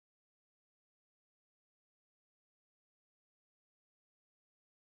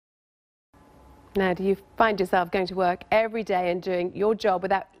Now, do you find yourself going to work every day and doing your job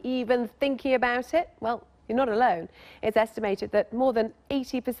without even thinking about it? Well, you're not alone. It's estimated that more than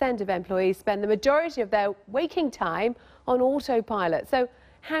 80% of employees spend the majority of their waking time on autopilot. So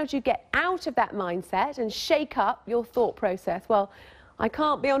how do you get out of that mindset and shake up your thought process? Well, I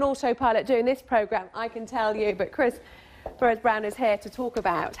can't be on autopilot doing this programme, I can tell you, but Baréz-Brown is here to talk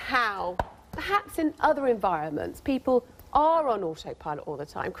about how, perhaps in other environments, people are on autopilot all the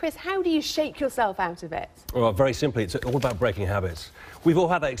time. Chris, how do you shake yourself out of it? Well, very simply, it's all about breaking habits. We've all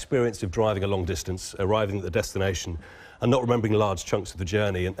had that experience of driving a long distance, arriving at the destination and not remembering large chunks of the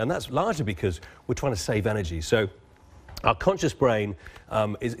journey, and that's largely because we're trying to save energy. So our conscious brain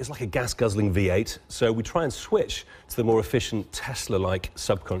is like a gas-guzzling V8, so we try and switch to the more efficient Tesla-like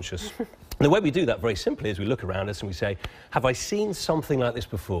subconscious. And the way we do that, very simply, is we look around us and we say, have I seen something like this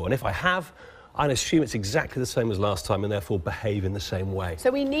before? And if I have, I assume it's exactly the same as last time and therefore behave in the same way.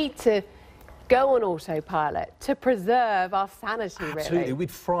 So we need to go on autopilot to preserve our sanity, really. Absolutely.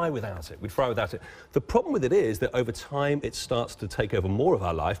 We'd fry without it. We'd fry without it. The problem with it is that over time it starts to take over more of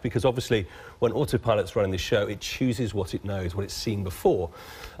our life, because obviously when autopilot's running the show, it chooses what it knows, what it's seen before.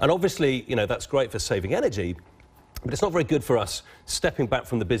 And obviously, you know, that's great for saving energy, but it's not very good for us stepping back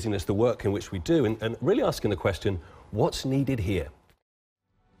from the busyness, the work in which we do, and really asking the question, what's needed here?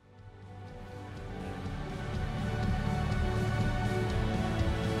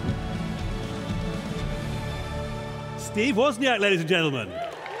 Steve Wozniak, ladies and gentlemen.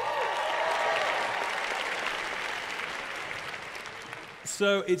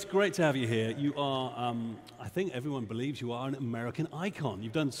 So it's great to have you here. You are, I think everyone believes you are an American icon.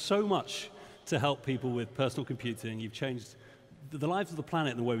 You've done so much to help people with personal computing. You've changed the lives of the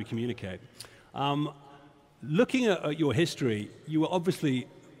planet and the way we communicate. Looking at your history, you were obviously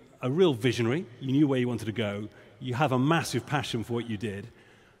a real visionary. You knew where you wanted to go. You have a massive passion for what you did.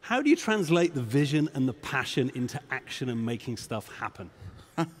 How do you translate the vision and the passion into action and making stuff happen?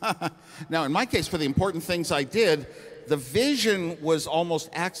 Now, in my case, for the important things I did, the vision was almost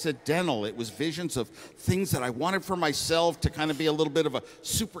accidental. It was visions of things that I wanted for myself, to kind of be a little bit of a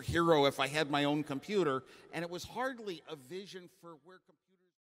superhero if I had my own computer. And it was hardly a vision for where computers...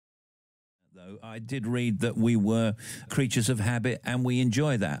 Though I did read that we were creatures of habit and we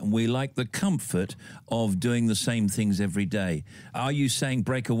enjoy that and we like the comfort of doing the same things every day. Are you saying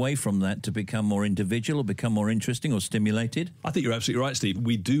break away from that to become more individual or become more interesting or stimulated? I think you're absolutely right, Steve.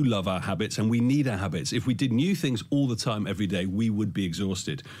 We do love our habits and we need our habits. If we did new things all the time, every day, we would be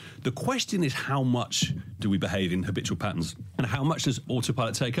exhausted. The question is, how much do we behave in habitual patterns and how much does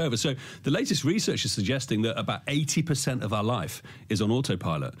autopilot take over? So the latest research is suggesting that about 80% of our life is on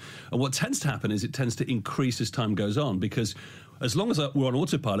autopilot. And what tends to happen is it tends to increase as time goes on, because as long as we're on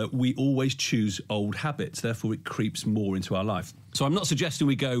autopilot, we always choose old habits. Therefore, it creeps more into our life. So I'm not suggesting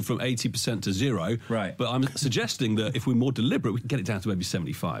we go from 80% to 0, right, but I'm suggesting that if we're more deliberate, we can get it down to maybe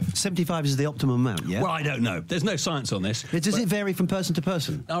 75. 75 is the optimum amount, yeah? Well, I don't know. There's no science on this. Does it vary from person to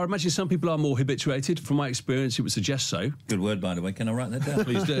person? I imagine some people are more habituated. From my experience, it would suggest so. Good word, by the way. Can I write that down?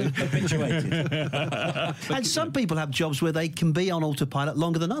 Please do. Habituated. And some people have jobs where they can be on autopilot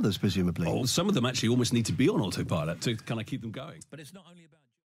longer than others, presumably. Oh, some of them actually almost need to be on autopilot to kind of keep them going. But it's not only about...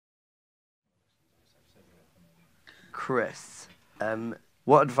 Chris,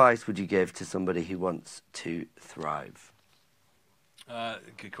 what advice would you give to somebody who wants to thrive?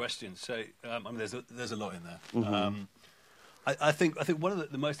 Good question. So, I mean, there's a lot in there. Mm-hmm. I think one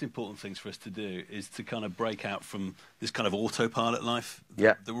of the most important things for us to do is to kind of break out from this kind of autopilot life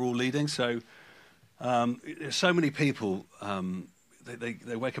that we're all leading. So, so many people,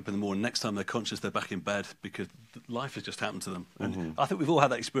 they wake up in the morning, next time they're conscious, they're back in bed because life has just happened to them. And I think we've all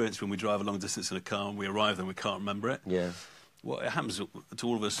had that experience when we drive a long distance in a car and we arrive and we can't remember it. Yeah. Well, it happens to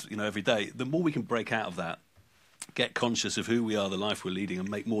all of us, you know, every day. The more we can break out of that, get conscious of who we are, the life we're leading, and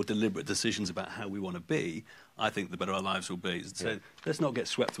make more deliberate decisions about how we want to be, I think the better our lives will be. So let's not get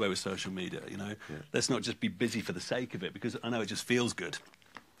swept away with social media, you know. Yeah. Let's not just be busy for the sake of it, because I know it just feels good,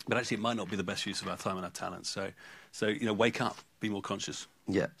 but actually it might not be the best use of our time and our talents. So you know, wake up, be more conscious.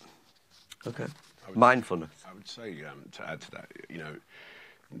 Yeah. Okay. Mindfulness. I would say, to add to that, you know,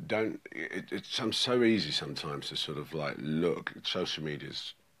 it sounds so easy sometimes to sort of like look, social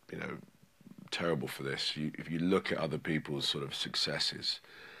media's, you know, terrible for this. If you look at other people's sort of successes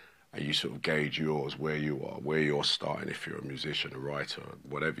and you sort of gauge yours, where you're starting, if you're a musician, a writer,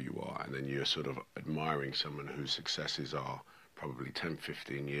 whatever you are, and then you're sort of admiring someone whose successes are probably 10,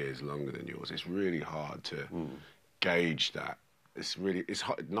 15 years longer than yours, it's really hard to gauge that. It's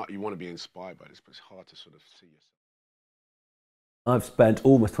hard, you want to be inspired by this, but it's hard to sort of see yourself. I've spent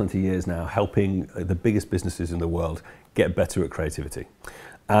almost 20 years now helping the biggest businesses in the world get better at creativity.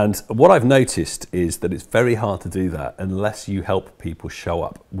 And what I've noticed is that it's very hard to do that unless you help people show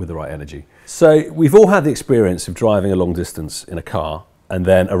up with the right energy. So we've all had the experience of driving a long distance in a car and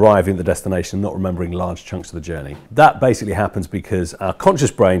then arriving at the destination and not remembering large chunks of the journey. That basically happens because our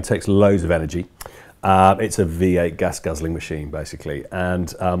conscious brain takes loads of energy. It's a V8 gas guzzling machine, basically.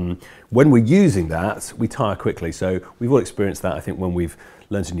 And when we're using that, we tire quickly. So we've all experienced that, I think, when we've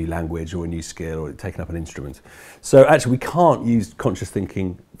learned a new language or a new skill or taken up an instrument. So actually, we can't use conscious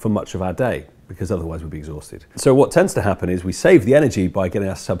thinking for much of our day because otherwise we'd be exhausted. So what tends to happen is we save the energy by getting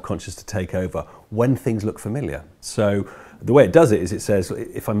our subconscious to take over when things look familiar. So the way it does it is it says,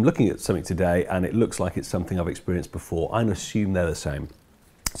 if I'm looking at something today and it looks like it's something I've experienced before, I'm going to assume they're the same.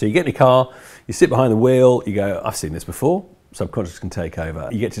 So you get in your car, you sit behind the wheel, you go, I've seen this before, subconscious can take over.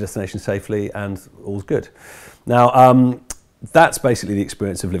 You get to your destination safely and all's good. Now, that's basically the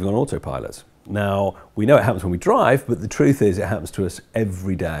experience of living on autopilot. Now, we know it happens when we drive, but the truth is it happens to us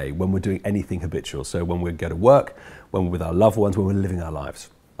every day when we're doing anything habitual. So when we go to work, when we're with our loved ones, when we're living our lives.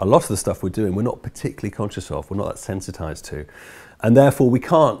 A lot of the stuff we're doing, we're not particularly conscious of, we're not that sensitized to. And therefore, we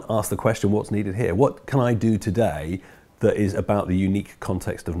can't ask the question, what's needed here? What can I do today that is about the unique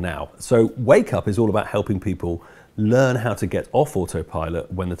context of now? So Wake Up is all about helping people learn how to get off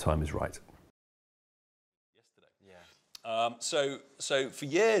autopilot when the time is right. So for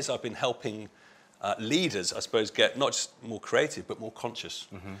years I've been helping leaders, I suppose, get not just more creative but more conscious.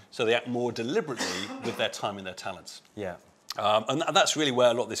 So they act more deliberately with their time and their talents. Yeah. And that's really where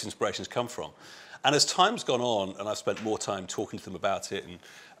a lot of this inspiration has come from. And as time's gone on and I've spent more time talking to them about it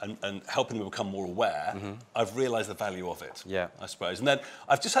and helping them become more aware, I've realised the value of it, I suppose. And then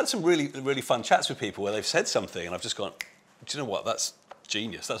I've just had some really, really fun chats with people where they've said something and I've just gone, do you know what, that's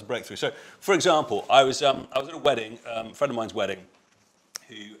genius, that's a breakthrough. So, for example, I was at a wedding, a friend of mine's wedding,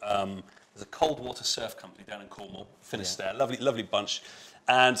 who there's a cold water surf company down in Cornwall, finished there, lovely bunch.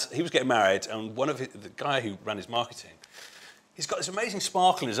 And he was getting married and the guy who ran his marketing, he's got this amazing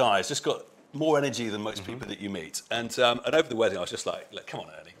sparkle in his eyes, just got more energy than most people that you meet. And over the wedding, I was just like, come on,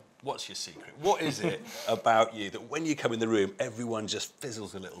 Ernie, what's your secret? What is it about you that when you come in the room, everyone just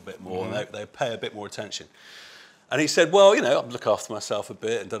fizzles a little bit more and they pay a bit more attention? And he said, well, you know, I look after myself a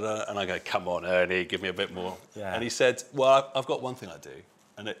bit. And I go, come on, Ernie, give me a bit more. Yeah. And he said, well, I've got one thing I do,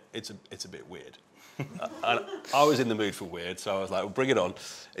 and it's a bit weird. And I was in the mood for weird, so I was like, well, bring it on.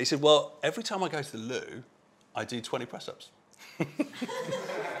 He said, well, every time I go to the loo, I do 20 press-ups.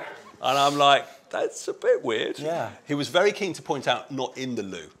 And I'm like, that's a bit weird. Yeah. He was very keen to point out not in the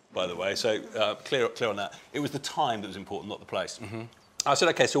loo, by the way, so clear on that. It was the time that was important, not the place. I said,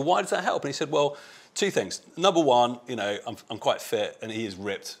 okay, so why does that help? And he said, well, two things. Number one, you know, I'm quite fit and he is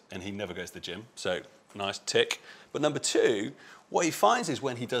ripped and he never goes to the gym, so nice, tick. But number two, what he finds is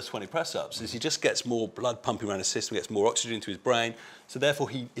when he does 20 press-ups is he just gets more blood pumping around his system, gets more oxygen into his brain, so therefore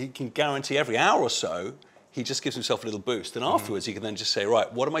he can guarantee every hour or so he just gives himself a little boost. And afterwards, he can then just say, right,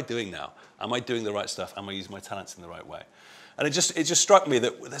 what am I doing now? Am I doing the right stuff? Am I using my talents in the right way? And it just struck me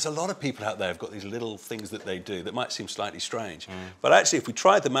that there's a lot of people out there who've got these little things that they do that might seem slightly strange. But actually, if we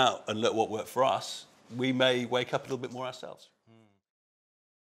tried them out and look what worked for us, we may wake up a little bit more ourselves.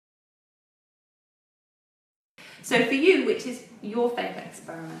 So for you, which is your favourite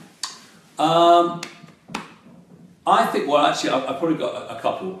experiment? I think, well, actually, I've probably got a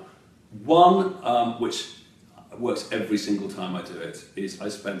couple. One, which works every single time I do it, is I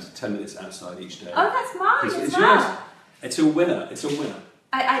spend 10 minutes outside each day. Oh, that's mine as well. Yours. It's a winner. It's a winner.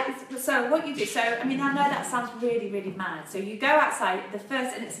 So what you do, so I mean, I know that sounds really, really mad. So you go outside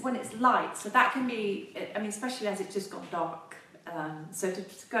and it's when it's light. So that can be, I mean, especially as it's just gone dark. So to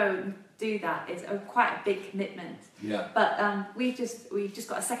go and do that is quite a big commitment. Yeah. But we've just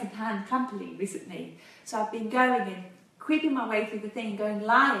got a second-hand trampoline recently. So I've been going and creeping my way through the thing,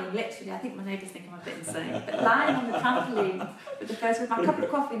 lying, literally, I think my neighbours think I'm a bit insane, but lying on the trampoline with my cup of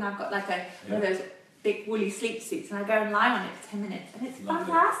coffee, and I've got like one of those big woolly sleep suits, and I go and lie on it for 10 minutes, and it's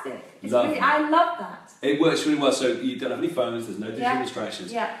fantastic. I love that. It works really well, so you don't have any phones, there's no digital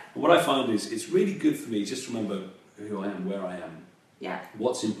distractions. Yeah. And what I find is it's really good for me just to remember who I am, where I am,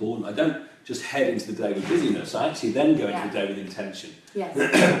 what's important. I don't just head into the day with busyness, I actually then go into the day with intention.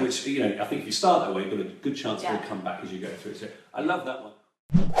 Yes. Which, you know, I think if you start that way, you've got a good chance to come back as you go through. So I love that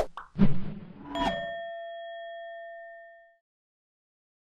one.